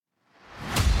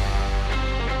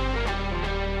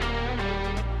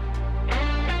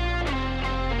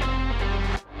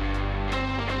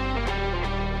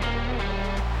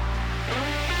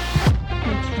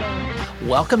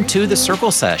Welcome to the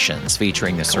Circle Sessions,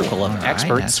 featuring the Circle of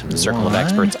Experts. The Circle of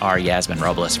Experts are Yasmin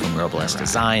Robles from Robles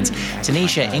Designs,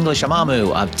 Tanisha English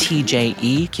Amamu of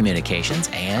TJE Communications,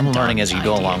 and learning as you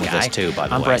go along with this too, by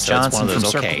the way. I'm Brett Johnson from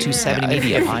Circle 270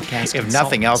 Media Podcast. If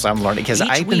nothing else, I'm learning because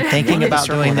I've been thinking about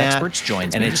doing that,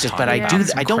 and it's just, but I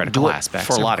don't do it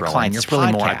for a lot of clients. It's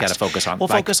really more I've got to focus on. We'll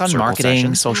focus on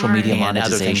marketing, social media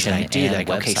monetization, and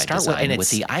website design with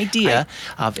the idea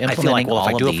of implementing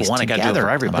all of these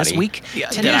together this week.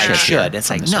 Tanisha should.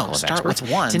 It's like, no, start with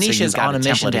one. Tanisha's on a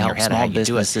mission to help small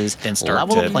businesses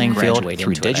level the playing field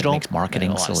through digital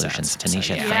marketing solutions.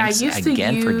 Tanisha, thanks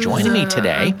again for joining me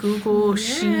today. A Google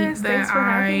sheet that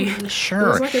I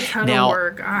sure. Like a ton now, of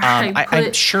work.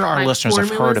 I'm sure our listeners have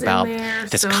heard about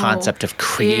this so concept of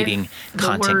creating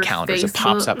content calendars. It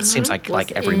pops up. It seems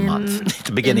like every month, at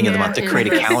the beginning of the month, to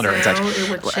create a calendar and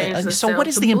such. So, what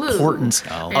is the importance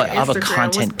of a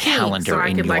content calendar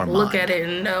in your mind? Look at it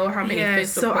and know how many Facebook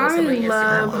so I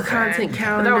love content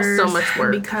calendars. That was so much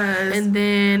work because and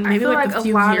then maybe like a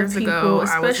few years ago,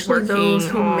 especially those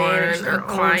who manage their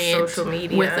client social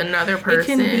media with another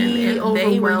person, it can be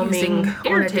overwhelming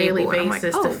on a daily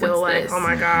basis to feel like, oh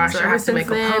my gosh, I have to make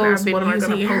a post. What am I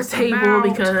going to post Airtable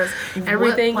because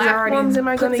everything's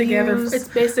already put together. It's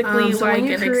basically like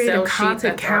an Excel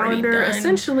content calendar.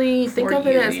 Essentially, think of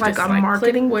it as like a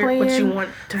marketing plan. What you want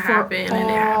to happen and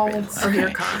it happens. Of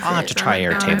your content. I'll have to try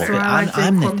Airtable.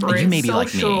 You may be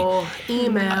like me.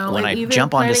 Email, when I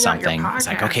jump onto something, it's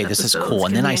like, okay, this is cool.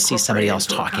 And then I see somebody else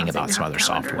talking about some other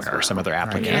software or some other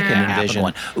application. I can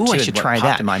envision, I should try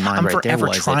that. In my mind, I'm forever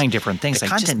trying different things. The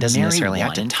content doesn't necessarily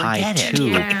have to tie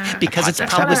to, because it's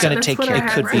probably going to take care. It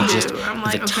could be just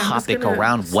the topic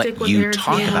around what you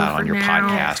talk about on your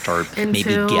podcast, or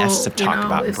maybe guests have talked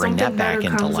about and bring that back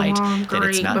into light. That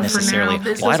it's not necessarily,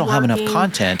 well, I don't have enough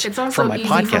content for my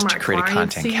podcast to create a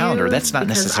content calendar. That's not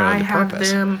necessarily the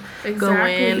purpose. Go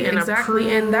in and approve,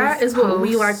 and that is what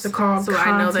we like to call so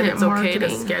I know that it's okay to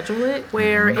schedule it,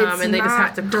 where it's and they just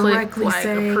have to click like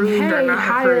approved or not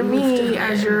hire approved, me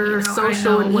as your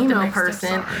social and email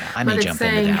person. I may jump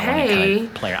into that one and kind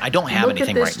of play. I don't have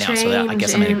anything right now, so that I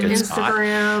guess I'm in a good spot.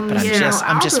 But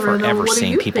I'm just forever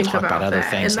seeing people talk about other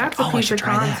things. Like, oh, I should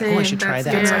try that. Oh, I should try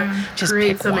that. So just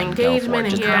create pick some one,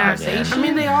 engagement and conversation. I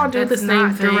mean, they all do the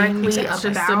same thing. It's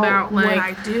just about what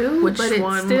I do, but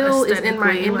it still is in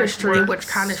my industry, which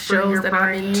kind of shows that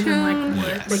I'm in tune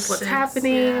with what's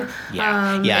happening.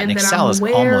 And Excel is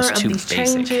almost too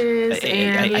basic.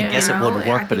 I guess it would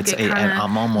work, but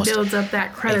I'm almost, builds up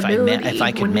that credibility. If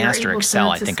I could master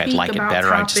Excel, I think I'd like it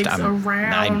better. I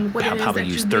probably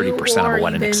use 30% of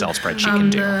what an Excel spreadsheet can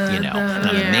do, And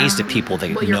I'm amazed at people that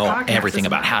know everything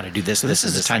about how to do this. This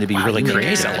is the time to be really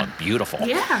creative. It'll look beautiful.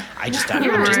 Yeah. I'm just not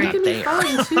there.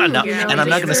 And I'm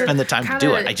not going to spend the time to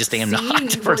do it. I just am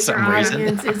not for some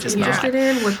reason. I'm just not.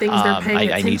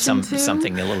 I need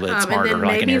something a little bit smarter,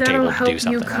 like an Airtable, to do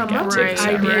something like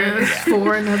that.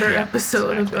 For another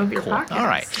episode of your podcast. All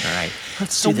right.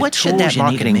 So what should that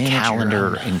marketing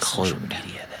calendar include?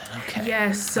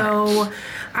 Yes, so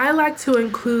I like to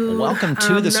include. Welcome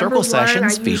to the Circle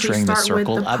Sessions, featuring the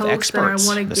Circle of Experts.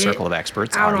 The Circle of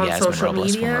Experts are Yasmin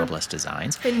Robles from Robles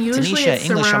Designs, Tanisha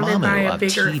English Amamu of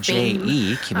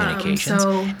TJE Communications,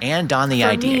 and Don the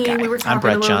Idea Guy. I'm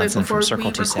Brett Johnson from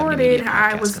Circle 270 Media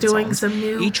Podcast Consultants.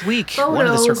 Each week, one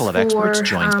of the Circle of Experts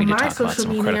joins me to talk about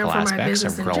some critical aspects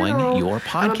of growing your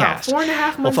podcast.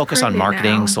 We'll focus on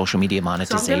marketing, social media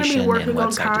monetization, and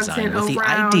website design with the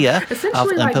idea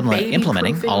of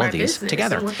implementing all of these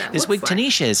together. This week,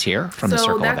 Tanisha is here from the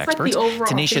Circle of Experts.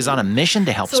 Tanisha is on a mission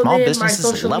to help small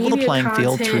businesses level the playing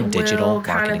field through digital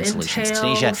marketing solutions.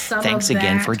 Tanisha, thanks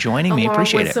again for joining me.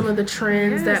 Appreciate it. Some of the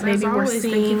trends that maybe we're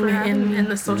seeing in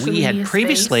the social media We had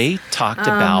previously talked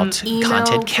about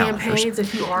content calendars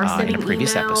in a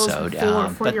previous episode,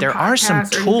 but there are some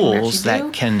tools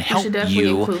that can help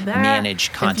you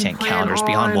manage content calendars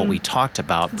beyond what we talked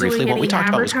about briefly. What we talked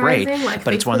about was great,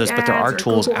 but it's one of those. But there are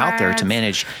tools out there to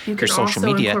manage your social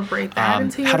media. How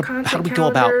do we go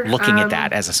about looking at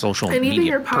that as a social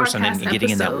media person and getting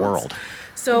in that world?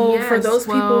 So for those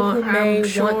people who may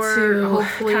want to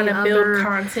kind of build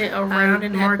content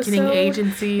around marketing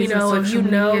agencies, if you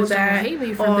know that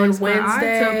on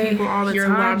Wednesday you're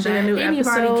launching a new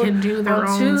episode, can do their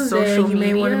on Tuesday you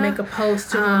may want to make a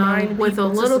post to remind with a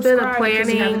little bit of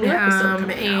planning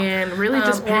and really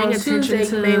just paying attention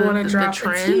to you may want to drop the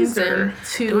trends and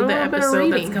to the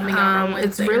episode that's coming out.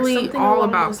 It's really all all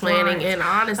about planning. And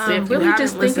honestly, if really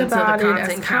just think about it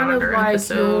as kind of like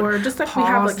your, just like we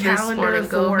have a calendar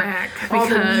for all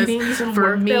the meetings and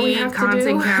work that we have to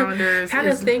do. Kind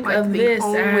of think of this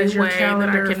as your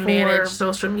calendar for manage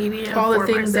social media, all the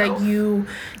things that you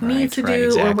need to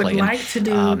do or would like to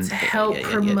do to help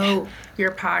promote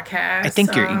your podcast. I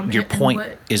think your point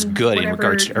is good in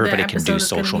regards to everybody can do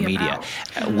social media.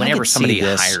 Whenever somebody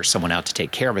hires someone out to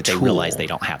take care of it, they realize they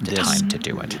don't have the time to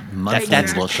do it.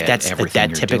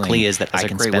 That typically is that I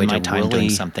can spend my time doing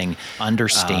something,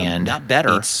 understand, not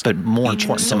better, but more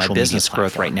important to my business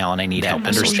growth right now, and I need help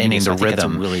understanding the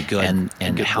rhythm really good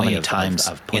and how many times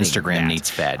Instagram needs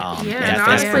fed. And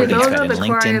honestly, those are the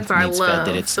clients I love.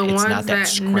 It's not that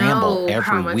scramble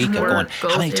every week of going,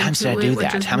 how many times did I do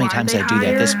that? How many times did I do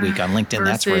that this week on LinkedIn,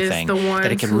 that sort of thing,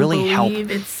 that it can really help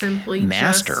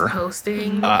master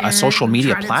a social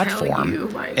media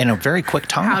platform in a very quick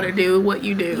time. How to do what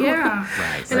you do. Yeah.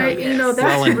 Right. And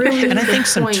that's really and I think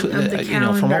some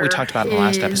from what we talked about in the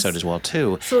last is episode as well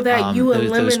too, so that you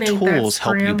eliminate those tools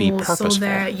help you be purposeful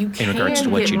in regards to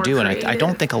what you do. And I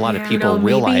don't think a lot of people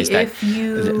realize that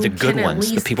the good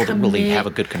ones, the people that really have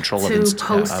a good control of their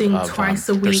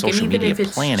social media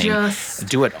planning,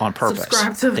 do it on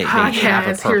purpose. They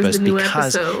have a purpose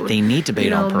because they need to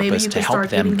be on purpose to help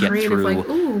them get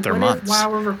through their months.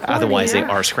 Otherwise, they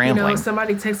are scrambling.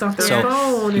 Somebody takes off their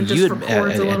phone and just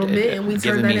records a little bit, and we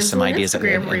turn that into some ideas in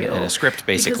a script,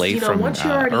 basically, from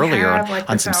earlier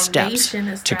on some steps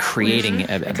to creating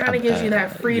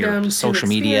your social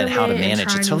media and how to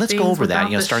manage it. So let's go over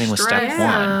that. Starting with step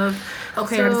one.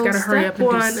 Okay, so I just got to hurry up and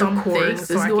do some things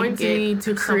so I can get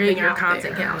to create your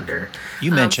content calendar.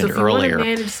 You mentioned earlier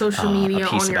a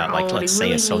piece about, like, let's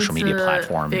say a social media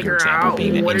platform, your example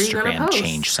being an Instagram,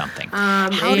 change something.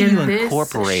 How do you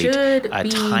incorporate a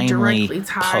timely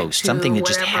post, something that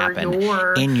just happened,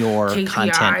 in your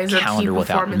content calendar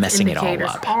without messing it all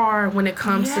up? When it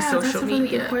comes to social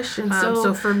media.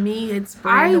 So for me, it's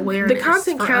brand awareness. The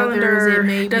content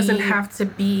calendar doesn't have to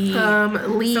be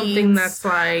something that's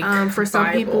like, for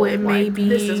some people, it may be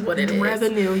this is what it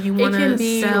revenue you want to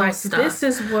sell like stuff. This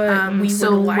is what we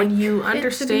so would like when you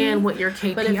understand what your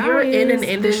KPI but if you're in an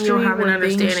industry, you'll have an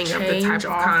understanding of the type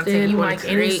of content you want to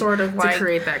create, any sort of like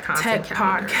create that content tech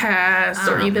podcast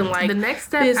or even like the next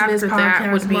step after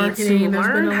that would be to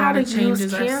learn how to use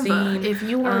Canva. If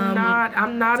you are not,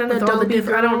 I'm not an Adobe.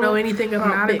 I don't know anything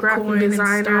about. I'm not a graphic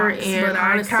designer, and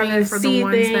I kind of see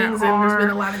things and there's been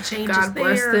a lot of changes. God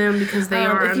bless them because they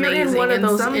are amazing. One of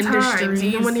those industries.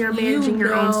 Even when you're managing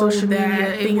your own social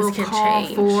media, things can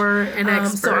change. For an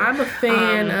expert. So I'm a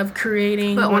fan of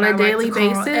creating, but on a daily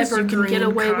basis, you can get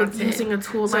away with using a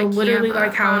tool like literally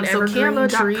like how an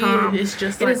Canva.com is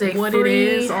just like what it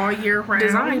is all year round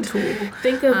design tool.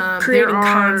 Think of creating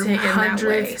content in that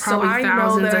way. So I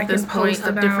know that at this point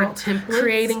of different templates,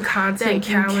 creating content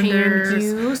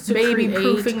calendars, maybe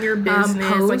proofing your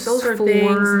business, like those are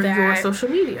things that your social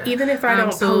media. Even if I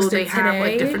don't post it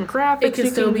today, different graphics, it can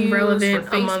still be relevant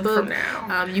a month from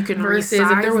now. You can versus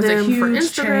if there was a huge for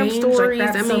Instagram stories.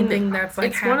 Like that's something that's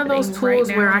like it's one of those tools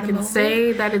where I can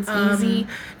say that it's easy.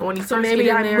 When you first get in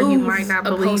there, you might not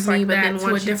believe me, but then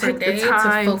once you take the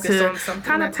time to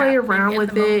kind of play around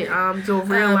with it, you'll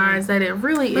realize that it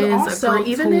really is a great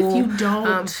even tool. If you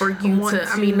don't for you to,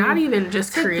 I mean, not even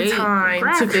just create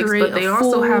graphics, but they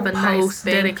also have a nice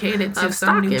dedicated to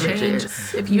stock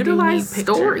images. If you utilize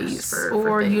stories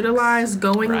or utilize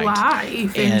going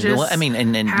live and just I mean,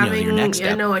 and your next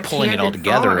step, pulling it all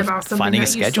together, finding a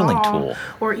scheduling tool,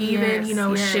 or even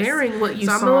sharing what you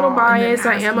saw. So I'm a little biased.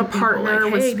 I am a partner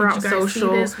with Sprout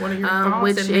Social,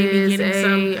 which is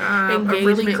a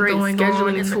really great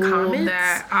scheduling tool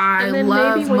that I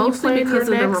love mostly because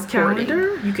of the reporting.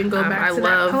 You can go back to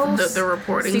that post, the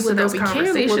reporting, see what those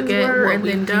conversations were, and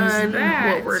then done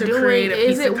what we're doing.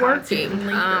 Is it working?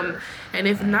 And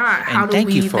if not, how do we then,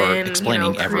 thank you for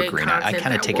explaining Evergreen. I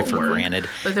kind of take it for granted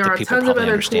that people probably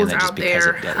understand that just because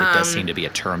it does seem to be a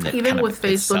term that even kind with of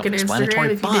is Facebook and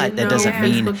self-explanatory, Instagram, but that doesn't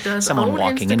mean someone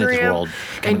walking into this world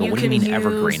kind of go, what do you mean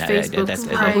Evergreen?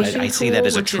 I see that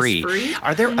as a tree.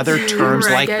 Are there other terms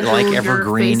like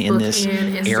Evergreen in this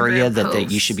area that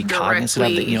you should be cognizant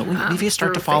of? That maybe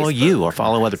start to follow you or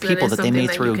follow other people that they may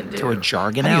throw a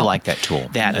jargon out. How do you like that tool?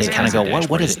 That is kind of go,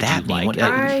 what does that mean?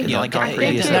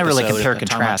 It's not really compare and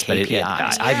contrast, but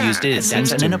I've used it. It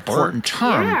seems an important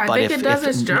term, but if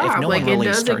no one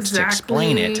really starts to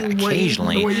explain it,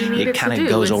 occasionally it kind of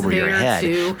goes over your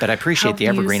head. But I appreciate the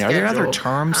evergreen. Are there other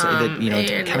terms that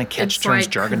to kind of catch terms,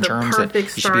 jargon terms that you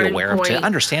should be aware of to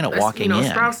understand it walking in?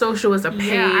 Sprout Social is a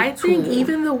paid tool. I think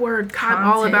even the word content, I'm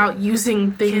all about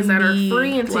using things that are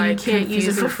free until you can't use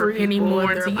it for free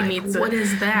anymore. Until you need to what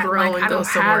is that? Grow and go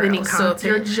somewhere else. So if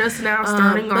you're just now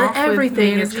starting off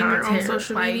everything is content on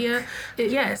social media.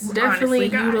 Yes, definitely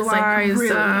utilize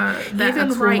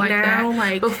even right now.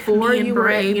 Like before you were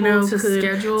able to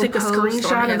schedule, take a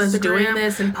screenshot of us doing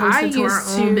this and post it to our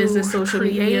own business social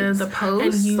media, the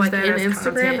post and use that in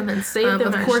Instagram, and then save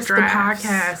them. Of course, the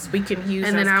podcast we can use,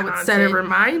 and then I would set a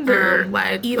reminder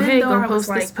like, hey, go post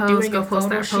this post, go post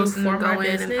that post, and go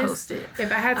in and post it.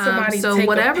 If I had somebody so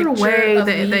whatever way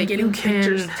that you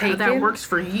can that works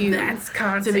for you, that's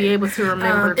content to be able to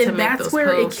remember to make those posts. And that's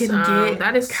where it can get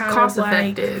that is cost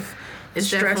effective. It's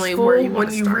definitely where you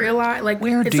when you realize, like,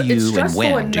 where do you and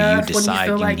when do you decide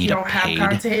you need a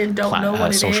paid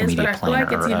social media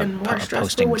plan or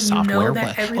posting software?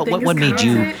 What made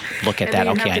you look at that?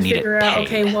 Okay, I need it paid.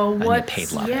 Okay, well, what's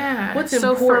paid level? Yeah. What's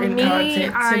important content to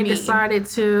me? I decided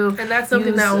to, and that's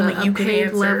something that only you can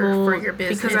answer level for your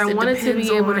business because I wanted to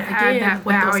be able to add that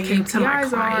value to my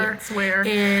clients.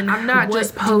 And I'm not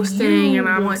just posting and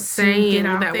I'm saying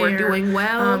that we're doing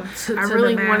well. I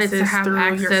really wanted to have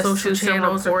access to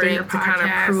channels or to kind of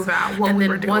prove out what we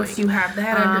were doing. Once you have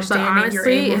that understanding, you're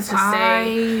able to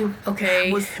say,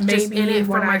 okay, was maybe in it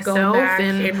for myself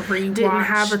and didn't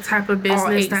have a type of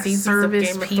business that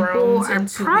serviced people, I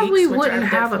probably wouldn't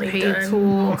have a paid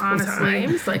tool,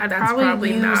 honestly. I'd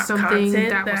probably use something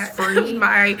that was free.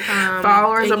 My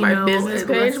followers on my business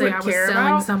page would care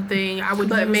about something. I would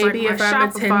use maybe if I'm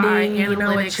attending,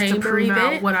 a chamber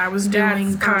event, what I was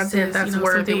doing, content that's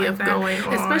worthy of going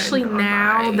on, especially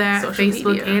now that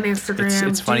Facebook and Instagram.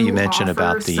 It's funny you mentioned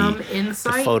about the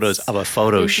photos of a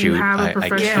photo shoot. I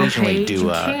occasionally do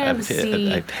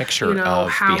a picture of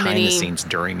behind the scenes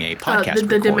during a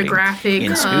podcast recording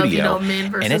in studio,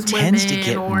 and it tends to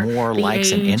get more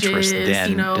likes and interest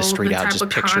than just straight out just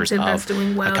pictures of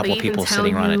a couple of people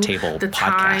sitting around a table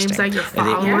podcasting.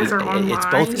 It's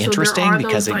both interesting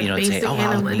because it say, oh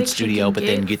wow, neat studio, but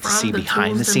then you get to see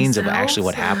behind the scenes of actually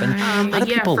what happened. A lot of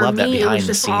people love that behind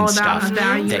the scenes stuff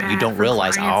that you don't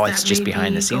realize, it's just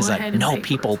behind the scenes. Like, no,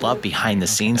 people love behind the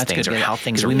scenes things or how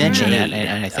things are we mentioned that,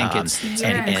 and I think it's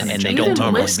and they don't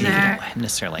normally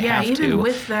necessarily have to.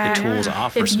 The tools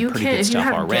offer some pretty good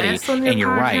stuff already, and you're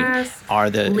right.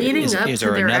 Is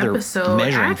there another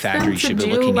measuring factor you should be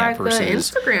looking at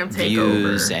versus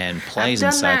views and plays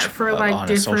and such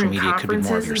on a social media? Could be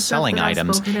more of your selling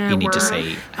items. You need to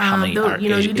say how many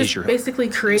is your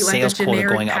sales quota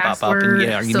going up, and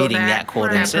are you meeting that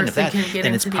quota? Instead of that,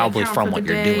 then it's probably from what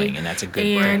you're doing, and that's a good.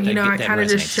 And I kind of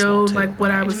just showed like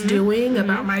what I was doing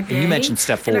about my day. And you mentioned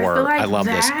step 4. I love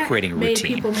this, creating a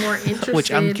routine,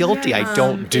 which I'm guilty. I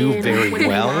don't do very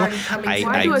well.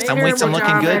 Some weeks I'm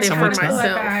looking good, some weeks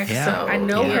not. So I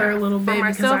know her a little bit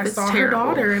because I saw her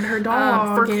daughter and her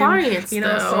dog. For clients,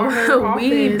 so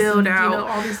we build out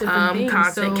all these different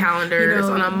content calendars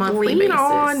on a monthly basis.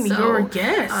 On your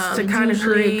guests to kind of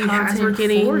create content. As we're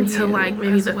getting to like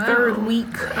maybe the third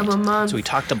week of a month. So we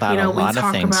talked about a lot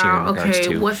of things here in regards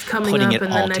to putting it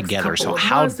all together. So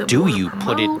how do you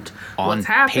put it on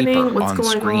paper, on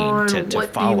screen to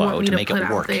follow, to make it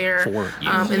work for you?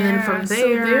 And then from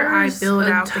there, I build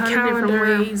out the calendar.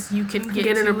 Ways you can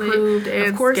get it approved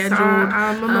and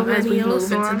scheduled as we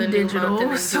move into the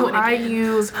digital. So I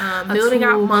use building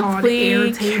out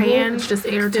monthly can just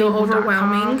feel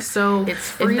overwhelming. So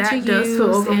it's free to use. Does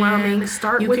feel overwhelming,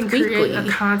 start with weekly. A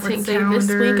content calendar. This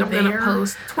week I'm going to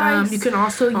post twice. You can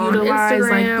also utilize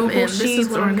like Google Sheets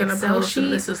where I'm going to post,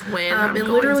 and this is when I'm and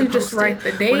literally just write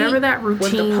the date, whatever that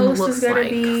routine looks like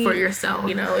for yourself.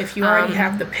 If you already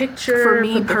have the picture. For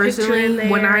me personally,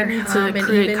 when I need to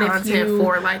create content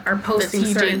for like our posting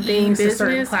certain things to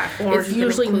certain platforms, it's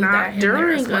usually not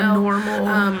during a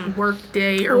normal work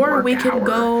day or we can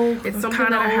go. It's something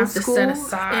that I have to set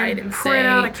aside and print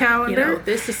out a calendar.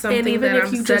 This is something that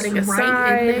I'm setting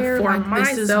aside for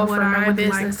myself for my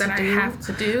business that I have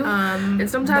to do. And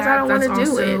sometimes sometimes I don't want to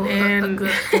do it, and a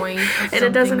good point and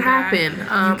it doesn't happen,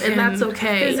 and that's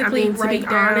okay. I mean, to be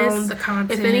honest,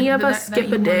 if any of us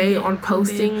skip a day on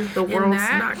posting, the world's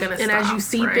not gonna stop. And as you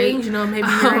see things, maybe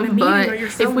you're in a meeting or you're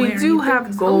somewhere, if we do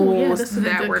have goals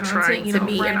that we're trying to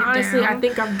meet, and honestly, I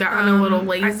think I've gotten a little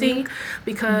lazy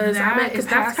because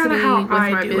that's kind of how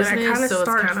I do it. I kind of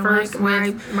start first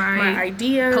with my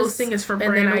ideas. Posting is for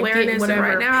brand awareness. And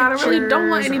right now, I really don't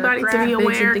want anybody to be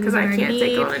aware because I can't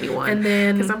take on anyone. And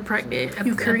then because I'm pregnant,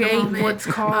 you create what's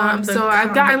called. So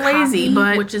I've gotten lazy,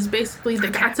 but which is basically the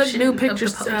caption. I took new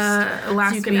pictures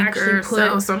last week or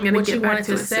so I'm gonna get back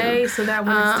to say so that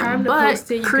when it's time to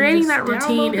post it, creating that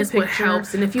routine is what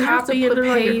helps. And if you have to put it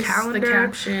on your calendar, the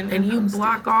caption, and you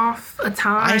block off a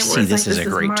time, I see this as a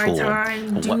great tool.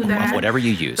 Whatever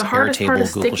you use,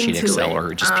 Airtable, Google Sheet, Excel,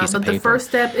 or just piece of paper. The first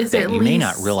step is at least you may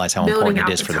not realize how important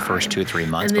it is for the first 2 or 3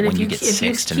 months, but when you get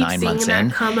 6 to 9 months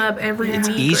in, it's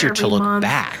easier to look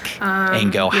back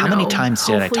and go, how many times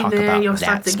did I talk about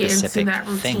that specific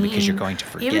thing? Because you're going to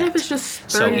forget. Even if it's just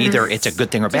 30 so either it's a good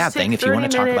thing or bad thing. If you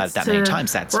want to talk about it that many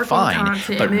times, that's fine.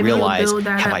 But realize,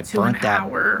 have I burnt that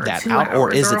out?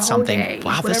 Or is it something,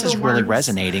 wow, this is really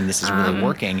resonating. This is really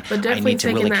working. I need to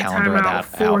really calendar that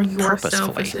out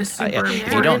purposefully.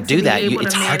 If you don't do that,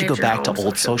 it's hard to go back to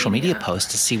old social media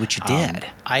posts to see what you did.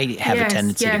 I have a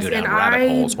tendency to go down rabbit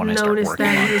holes when I start working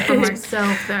on things.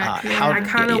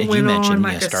 You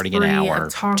mentioned starting an hour,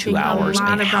 2 hours.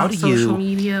 How do you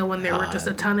media when there were just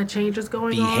a ton of changes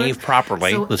going behave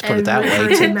properly? Let's put it that way.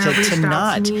 To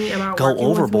not go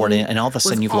overboard, and all of a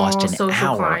sudden you've lost an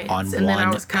hour on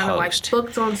one post.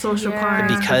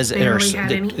 Because there's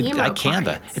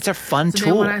Canva. It's a fun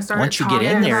tool. Once you get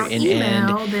in there, and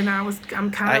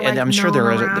I'm sure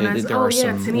there are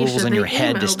some rules in your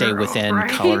head to stay within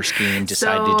color scheme.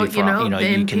 Decide to do, you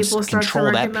can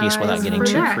control that piece without getting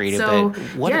too creative.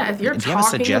 But if you have a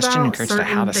suggestion as to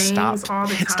how to stop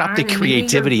the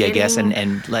creativity, I guess,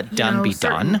 and let done be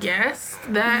done.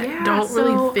 That don't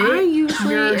really fit. I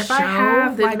usually, if I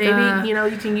have, then maybe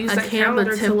you can use a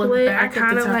calendar template. I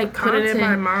kind of like put it in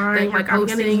my mind, like I'm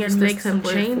gonna use make some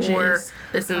changes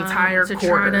this entire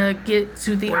quarter to get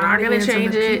to the. We're not gonna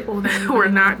change it. We're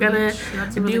not gonna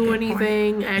do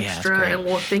anything extra, and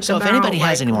we'll think. So if anybody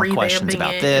has any more questions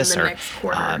about this, or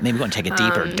maybe want to take a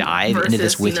deeper dive into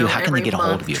this with you, how can they get a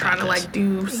hold of you about this?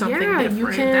 Do something different. You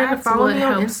can follow me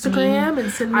on Instagram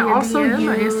and send me a DM. I also use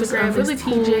my Instagram is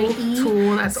TJE tool.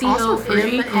 That's also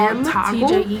free called Toggle.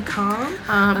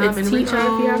 TJE.com. It's TO if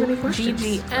you have any questions.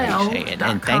 GGL.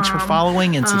 And thanks for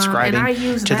following and subscribing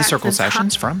to the Circle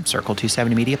Sessions from Circle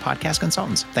 270 Media Podcast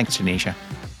Consultants. Thanks, Tanisha.